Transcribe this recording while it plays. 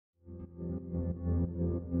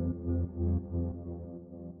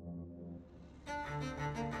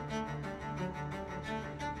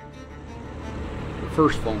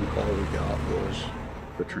First phone call we got was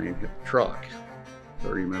the train hit the truck.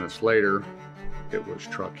 30 minutes later, it was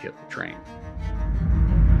truck hit the train.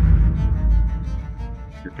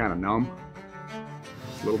 You're kind of numb,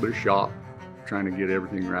 a little bit of shock, trying to get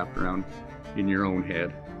everything wrapped around in your own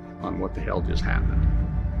head on what the hell just happened.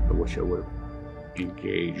 I wish I would have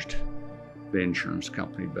engaged the insurance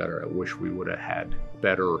company better. I wish we would have had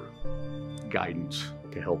better guidance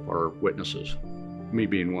to help our witnesses. Me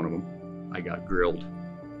being one of them. I got grilled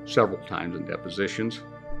several times in depositions,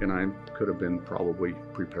 and I could have been probably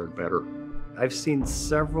prepared better. I've seen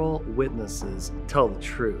several witnesses tell the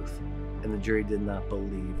truth, and the jury did not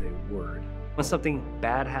believe a word. When something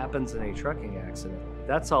bad happens in a trucking accident,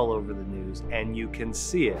 that's all over the news, and you can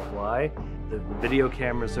see it. Why? The video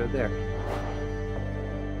cameras are there.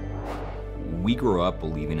 We grew up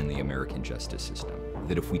believing in the American justice system,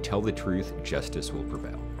 that if we tell the truth, justice will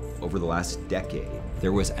prevail. Over the last decade,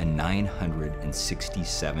 there was a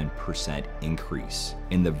 967% increase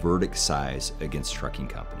in the verdict size against trucking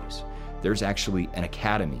companies. There's actually an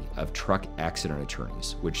academy of truck accident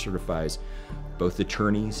attorneys, which certifies both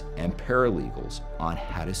attorneys and paralegals on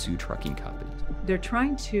how to sue trucking companies. They're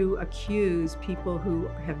trying to accuse people who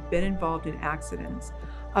have been involved in accidents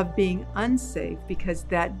of being unsafe because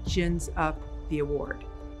that gins up the award.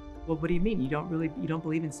 Well, what do you mean? You don't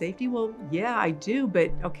believe in safety? Well, yeah, I do,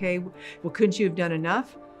 but okay, well, couldn't you have done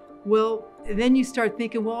enough? Well, then you start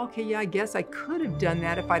thinking, well, okay, yeah, I guess I could have done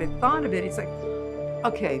that if I'd have thought of it. It's like,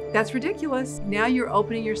 okay, that's ridiculous. Now you're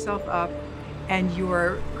opening yourself up and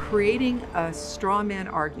you're creating a straw man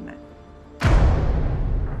argument.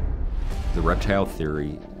 The reptile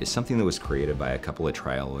theory is something that was created by a couple of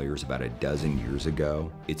trial lawyers about a dozen years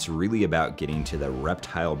ago. It's really about getting to the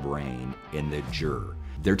reptile brain in the juror.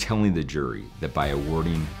 They're telling the jury that by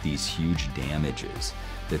awarding these huge damages,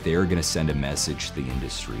 that they are going to send a message to the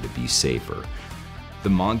industry to be safer.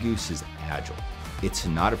 The mongoose is agile. It's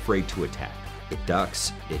not afraid to attack. It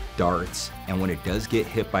ducks, it darts, and when it does get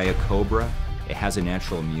hit by a cobra, it has a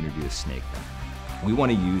natural immunity to snake venom. We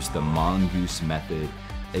want to use the mongoose method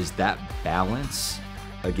as that balance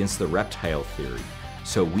against the reptile theory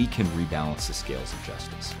so we can rebalance the scales of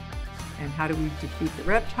justice. And how do we defeat the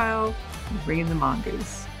reptile? We bring in the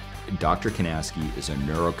mongoose. Dr. Kanaski is a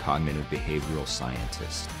neurocognitive behavioral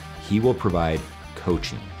scientist. He will provide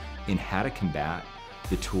coaching in how to combat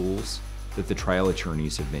the tools that the trial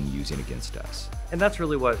attorneys have been using against us. And that's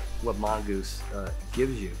really what Mongoose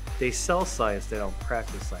gives you. They sell science, they don't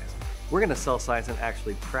practice science. We're gonna sell science and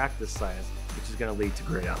actually practice science, which is gonna lead to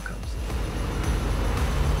great outcomes.